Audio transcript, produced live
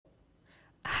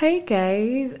Hi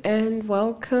guys, and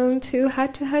welcome to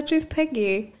Heart with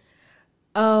Peggy.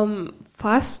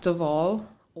 First of all,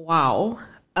 wow.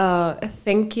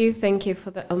 Thank you for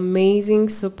the amazing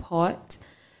support.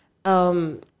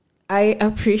 I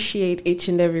appreciate each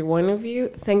and every one of you.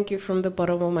 Thank you from the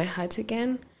bottom of my heart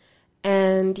again.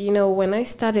 And when I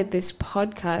started this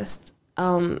podcast,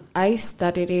 I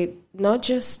started it not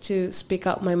just to speak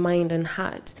out my mind and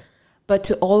heart, but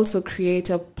to also create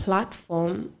a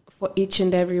platform for each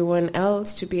and everyone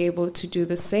else to be able to do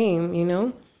the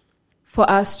same, for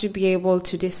us to be able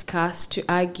to discuss, to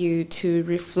argue, to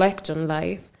reflect on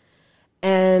life.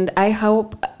 And I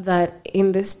hope that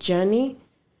in this journey,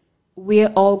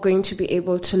 we're all going to be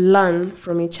able to learn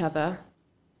from each other.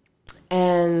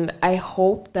 And I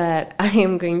hope that I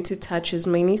am going to touch as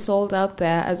many souls out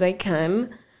there as I can,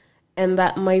 and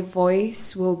that my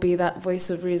voice will be that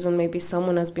voice of reason maybe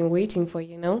someone has been waiting for.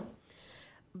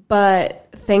 But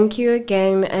thank you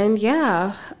again, and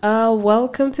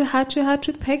welcome to Heart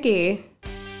with Peggy.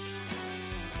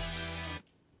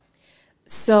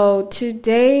 So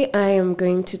today I am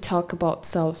going to talk about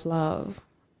self-love.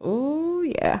 Oh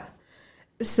yeah.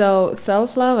 So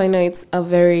self-love, I know it's a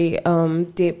very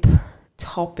deep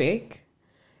topic,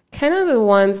 kind of the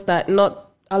ones that not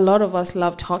a lot of us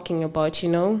love talking about,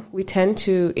 we tend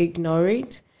to ignore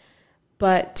it.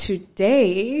 But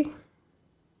today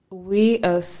we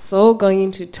are so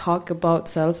going to talk about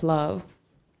self-love.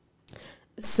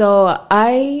 So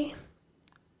I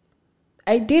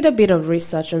did a bit of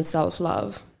research on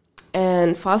self-love.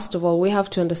 And first of all, we have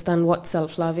to understand what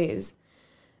self-love is.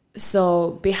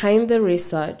 So behind the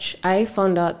research, I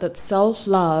found out that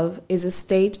self-love is a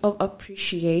state of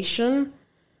appreciation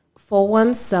for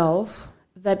oneself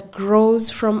that grows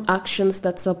from actions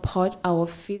that support our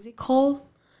physical,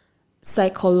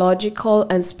 psychological,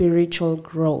 and spiritual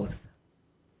growth.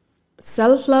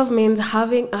 Self-love means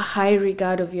having a high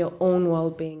regard of your own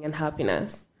well-being and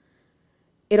happiness.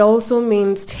 It also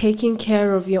means taking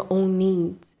care of your own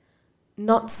needs,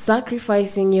 not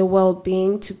sacrificing your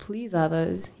well-being to please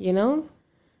others, And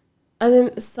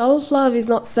then self-love is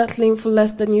not settling for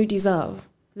less than you deserve,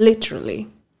 literally.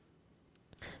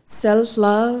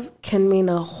 Self-love can mean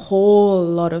a whole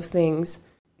lot of things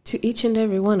to each and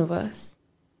every one of us.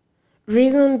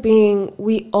 Reason being,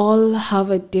 we all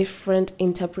have a different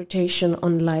interpretation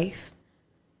on life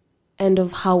and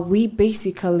of how we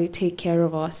basically take care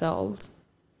of ourselves.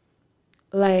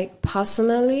 Like,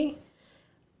 personally,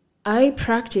 I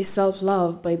practice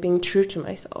self-love by being true to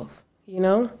myself,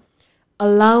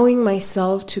 allowing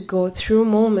myself to go through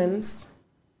moments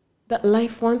that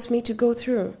life wants me to go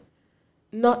through,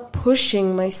 not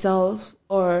pushing myself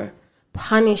or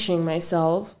punishing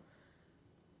myself,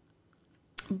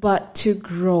 but to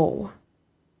grow,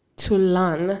 to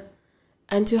learn,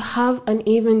 and to have an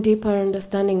even deeper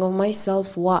understanding of my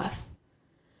self-worth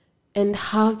and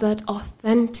have that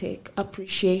authentic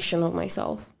appreciation of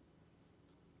myself.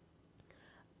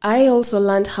 I also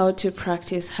learned how to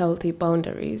practice healthy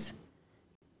boundaries.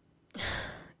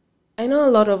 I know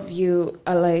a lot of you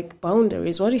are like,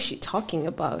 boundaries, what is she talking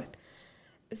about?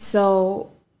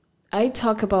 So I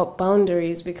talk about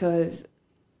boundaries because,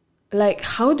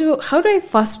 how do I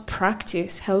first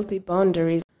practice healthy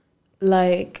boundaries?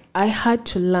 I had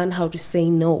to learn how to say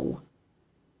no.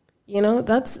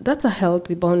 That's a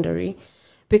healthy boundary,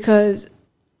 because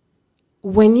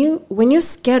when you're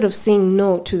scared of saying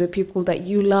no to the people that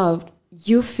you love,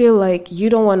 you feel like you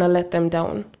don't want to let them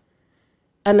down.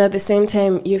 And at the same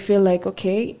time, you feel like,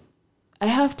 okay, I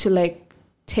have to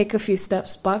take a few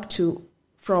steps back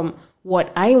from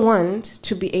what I want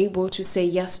to be able to say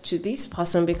yes to this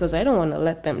person because I don't want to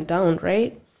let them down,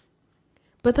 right?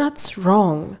 But that's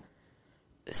wrong.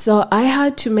 So I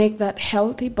had to make that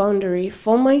healthy boundary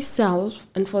for myself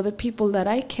and for the people that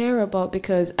I care about,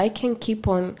 because I can keep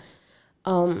on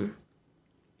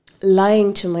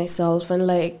lying to myself and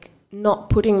not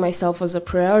putting myself as a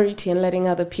priority and letting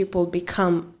other people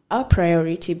become a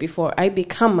priority before I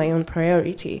become my own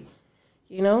priority,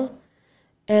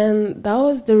 And that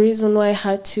was the reason why I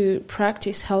had to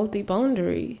practice healthy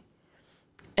boundary.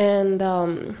 And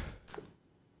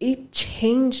it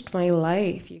changed my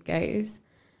life, you guys.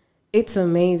 It's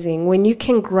amazing when you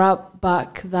can grab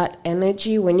back that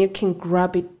energy, when you can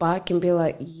grab it back and be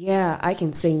like, yeah, I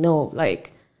can say no.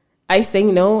 I say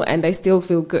no and I still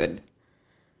feel good.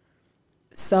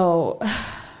 So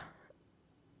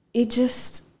it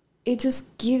just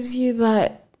gives you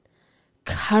that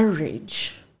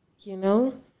courage,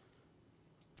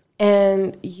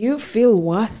 and you feel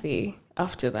worthy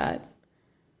after that.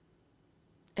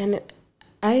 And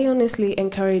I honestly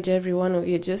encourage every one of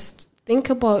you, just think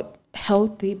about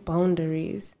healthy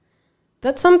boundaries.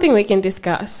 that's something we can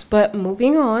discuss. But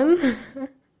moving on,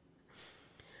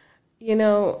 you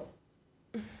know,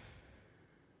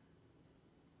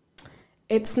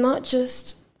 it's not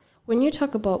just when you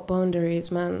talk about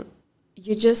boundaries, man,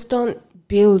 you just don't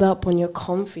build up on your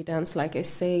confidence, like I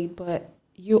said, but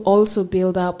you also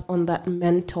build up on that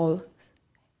mental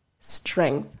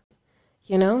strength,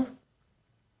 you know?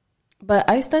 But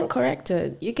I stand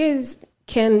corrected. You guys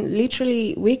can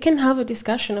literally, we can have a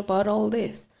discussion about all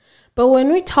this. But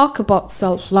when we talk about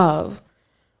self-love,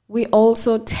 we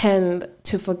also tend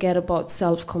to forget about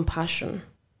self-compassion.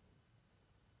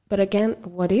 But again,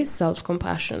 what is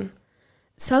self-compassion?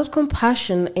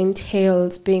 Self-compassion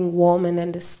entails being warm and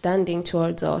understanding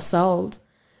towards ourselves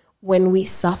when we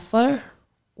suffer,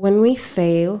 when we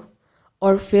fail,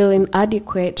 or feel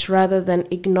inadequate rather than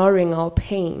ignoring our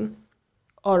pain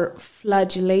or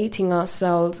flagellating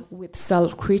ourselves with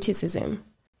self-criticism.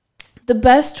 The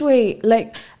best way,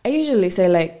 like I usually say,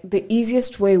 like the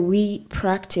easiest way we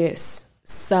practice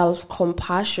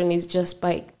self-compassion is just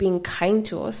by being kind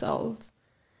to ourselves,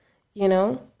 you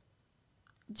know?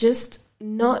 Just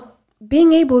not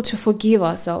being able to forgive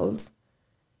ourselves.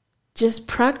 Just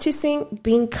practicing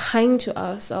being kind to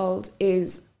ourselves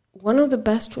is one of the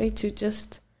best way to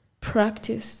just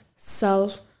practice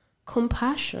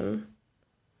self-compassion.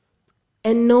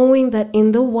 And knowing that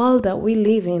in the world that we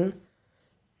live in,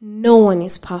 no one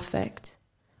is perfect.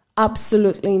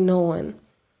 Absolutely no one.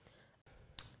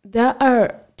 There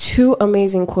are two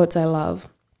amazing quotes I love.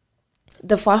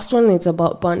 The first one is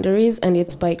about boundaries, and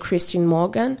it's by Christine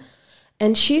Morgan.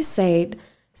 And she said,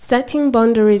 setting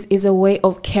boundaries is a way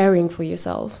of caring for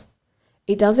yourself.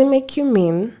 It doesn't make you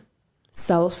mean,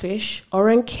 selfish, or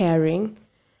uncaring.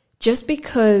 Just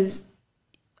because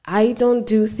I don't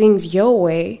do things your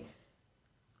way,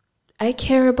 I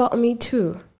care about me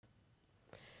too.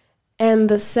 And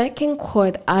the second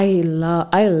quote, I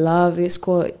love this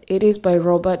quote. It is by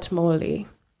Robert Morley.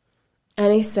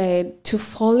 And he said, to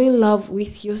fall in love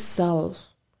with yourself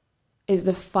is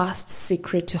the first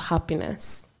secret to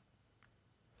happiness.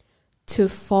 To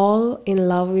fall in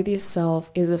love with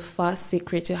yourself is the first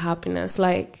secret to happiness.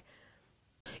 Like,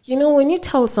 you know, when you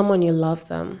tell someone you love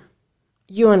them,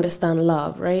 you understand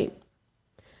love, right?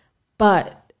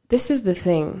 But this is the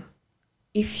thing.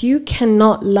 If you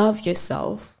cannot love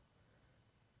yourself,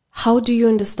 how do you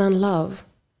understand love?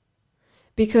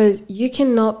 Because you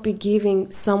cannot be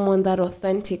giving someone that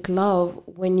authentic love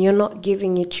when you're not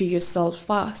giving it to yourself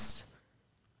first.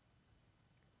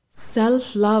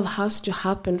 Self-love has to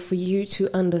happen for you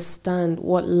to understand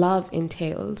what love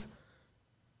entails,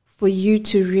 for you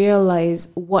to realize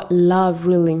what love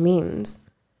really means.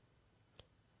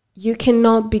 You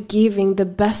cannot be giving the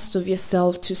best of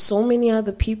yourself to so many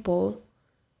other people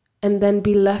and then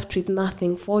be left with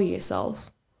nothing for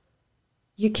yourself.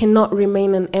 You cannot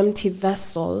remain an empty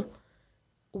vessel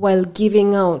while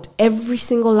giving out every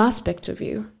single aspect of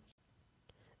you.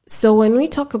 So when we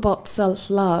talk about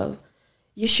self-love,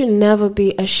 you should never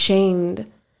be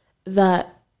ashamed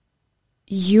that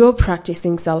you're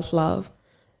practicing self-love,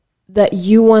 that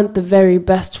you want the very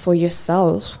best for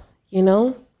yourself, you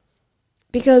know?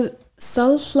 Because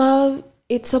self-love,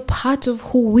 it's a part of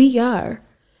who we are.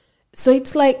 So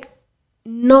it's like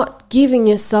not giving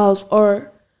yourself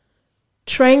or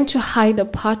trying to hide a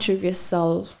part of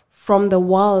yourself from the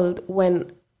world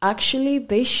when actually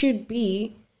they should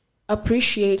be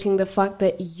appreciating the fact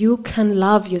that you can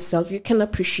love yourself, you can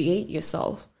appreciate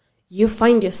yourself. You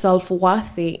find yourself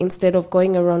worthy instead of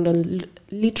going around and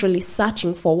literally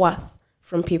searching for worth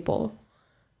from people.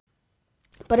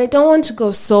 But I don't want to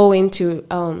go so into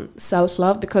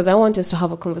self-love because I want us to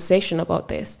have a conversation about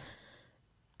this.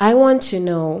 I want to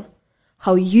know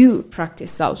how you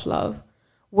practice self-love.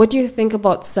 What do you think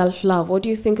about self-love? What do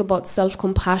you think about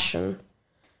self-compassion?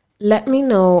 Let me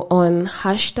know on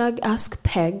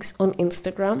 #AskPegs on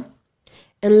Instagram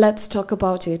and let's talk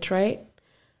about it, right?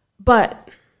 But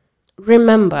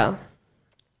remember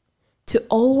to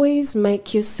always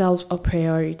make yourself a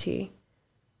priority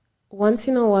once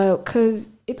in a while,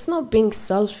 because it's not being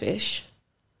selfish.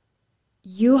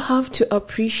 You have to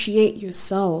appreciate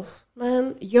yourself,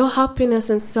 man. Your happiness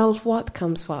and self-worth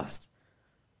comes first.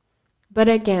 But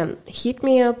again, hit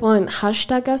me up on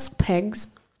 #AskPegs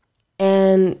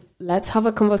and let's have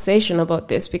a conversation about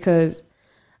this because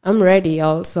I'm ready,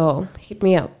 y'all. So hit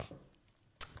me up.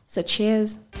 So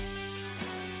cheers.